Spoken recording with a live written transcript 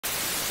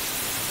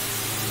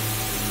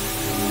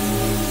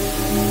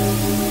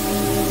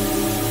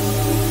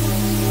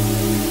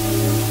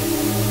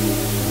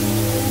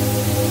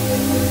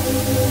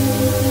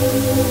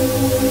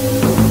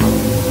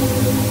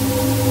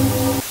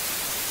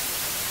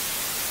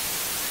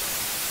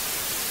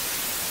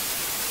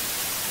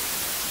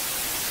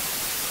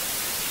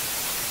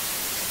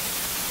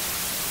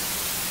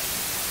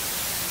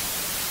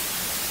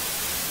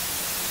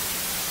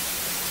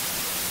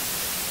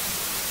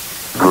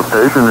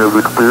station is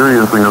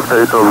experiencing a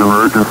state of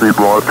emergency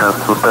broadcast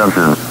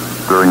suspension.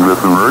 During this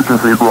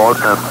emergency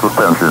broadcast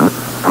suspension,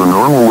 the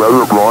normal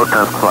weather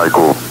broadcast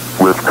cycle,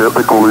 which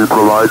typically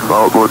provides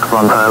outlooks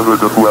on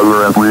hazardous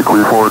weather and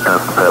weekly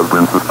forecasts, has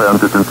been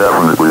suspended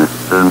indefinitely.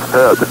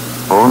 Instead,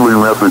 only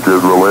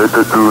messages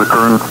related to the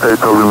current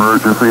state of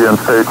emergency and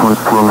statements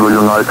from the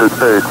United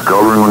States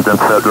government and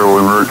Federal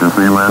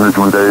Emergency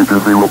Management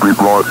Agency will be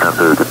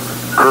broadcasted.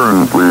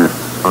 Currently,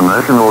 a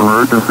national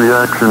emergency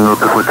action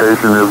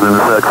notification is in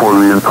effect for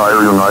the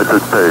entire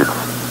United States,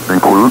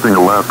 including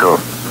Alaska,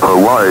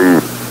 Hawaii,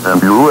 and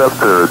U.S.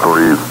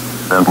 territories,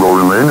 and will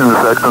remain in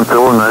effect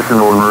until a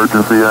national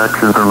emergency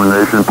action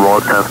termination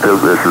broadcast is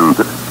issued.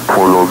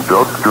 For those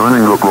just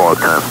joining the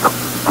broadcast,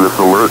 this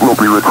alert will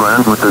be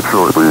retransmitted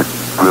shortly.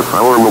 This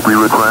hour will be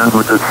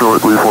retransmitted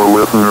shortly for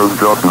listeners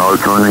just now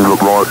joining the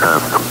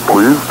broadcast.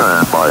 Please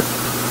stand by.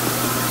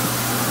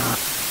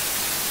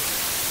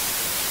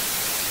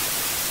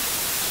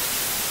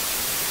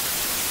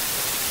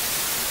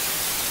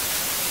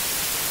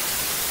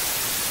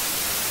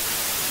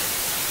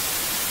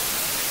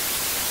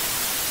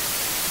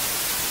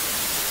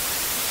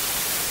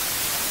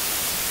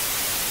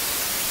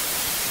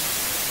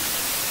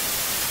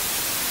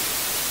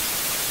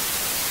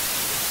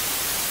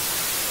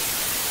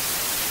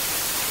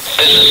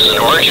 This is an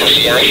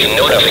emergency action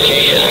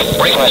notification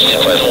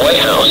requested by the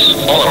White House.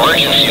 All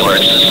emergency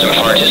alert system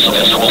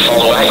participants will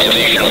follow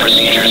activation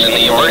procedures in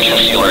the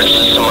emergency alert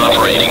system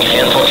operating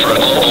handbook for a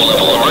global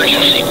level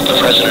emergency. The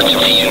President of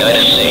the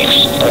United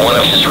States or one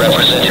of his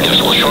representatives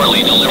will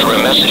shortly deliver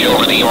a message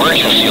over the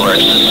emergency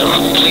alert system.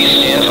 Please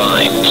stand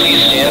by.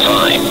 Please stand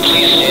by.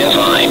 Please stand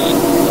by.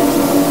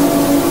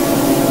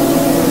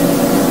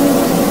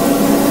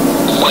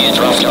 We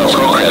interrupt our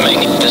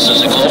programming. This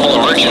is a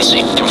global emergency.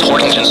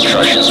 Important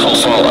instructions will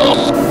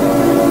follow.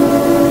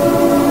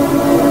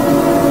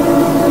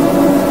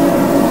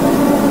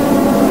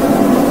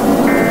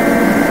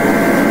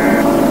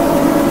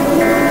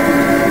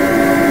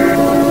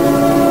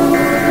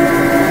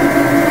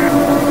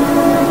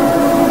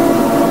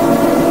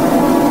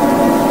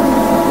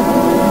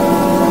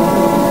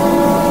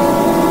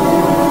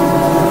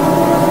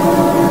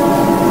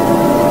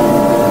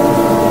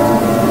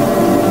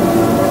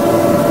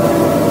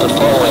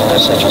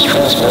 Message is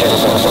transmitted at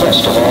the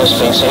request of all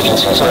space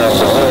agencies around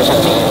the world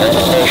and the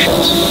United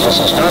Nations. This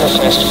is not a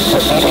test.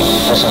 Repeating,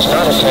 this is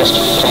not a test.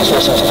 Please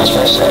listen to this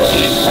message,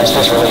 as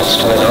this relates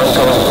to an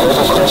ongoing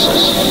global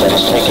crisis that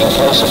is taking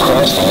place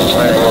across the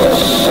entire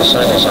world. The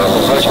Sun is on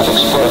the verge of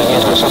exploding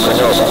into a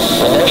supernova.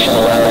 The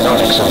National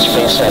Aeronautics and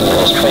Space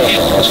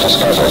Administration has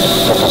discovered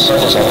that the Sun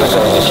is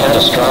undergoing a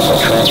catastrophic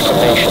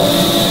transformation.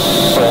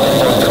 For an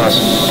unknown cause,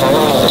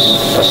 following this,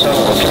 the Sun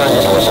will turn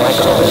into a black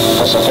hole.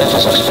 This event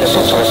is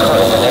expected to occur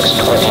in the next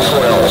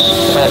 24 hours.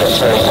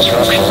 Planetary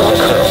disruption will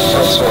occur.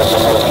 Earth's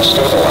orbit will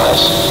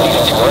destabilize,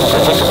 leading to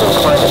unpredictable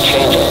climate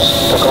changes.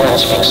 The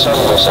grasping Sun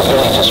will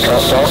severely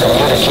disrupt all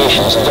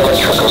communications and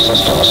electrical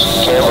systems.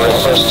 Gamma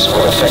bursts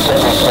will affect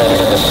every planet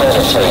in the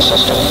planetary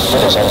system.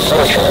 It is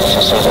unfortunate to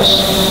say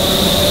this,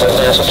 but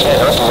NASA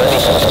cannot do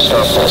anything to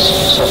stop this.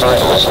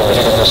 Survival is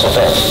limited in this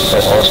event,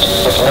 but most,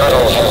 if not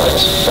all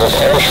humans, will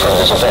perish from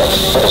this event.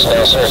 It is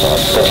now certain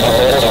that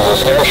humanity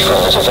will perish from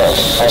this event,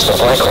 as the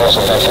black hole's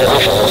effect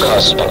collision will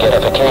cause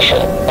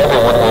spaghettification.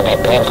 Everyone will be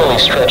painfully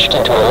stretched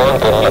into a long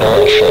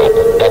Bermuda-like shape.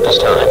 At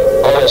this time,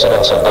 all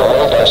residents of the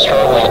world are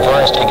strongly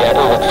advised to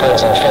gather with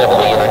friends and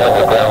family in an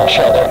underground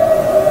shelter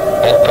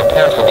and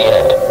prepare for the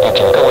end. You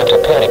can go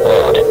into panic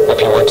mode if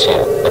you want to.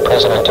 The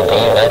President of the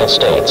United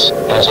States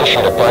has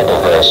issued a Bible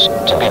verse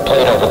to be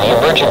played over the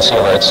emergency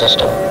alert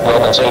system.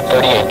 Romans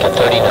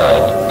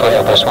 8:38-39. For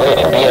are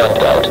persuaded beyond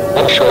doubt,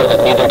 ensure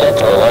that neither death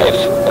nor life,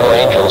 nor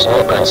angels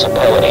nor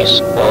principalities,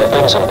 nor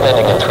things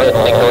impending and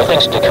threatening, nor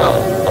things to come,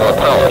 nor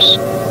powers,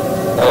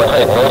 nor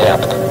height nor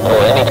depth, nor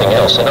anything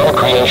else in all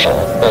creation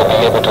will be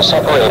able to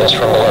separate us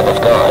from the love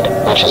of God,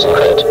 which is in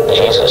Christ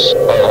Jesus,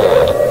 our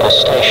Lord. This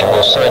station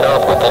will sign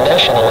off with the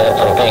national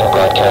anthem being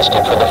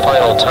broadcasted for the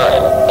final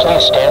time.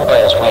 Please stand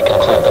by as we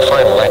conclude the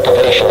final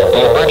activation of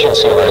the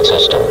emergency alert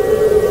system.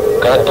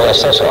 God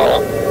bless us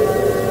all.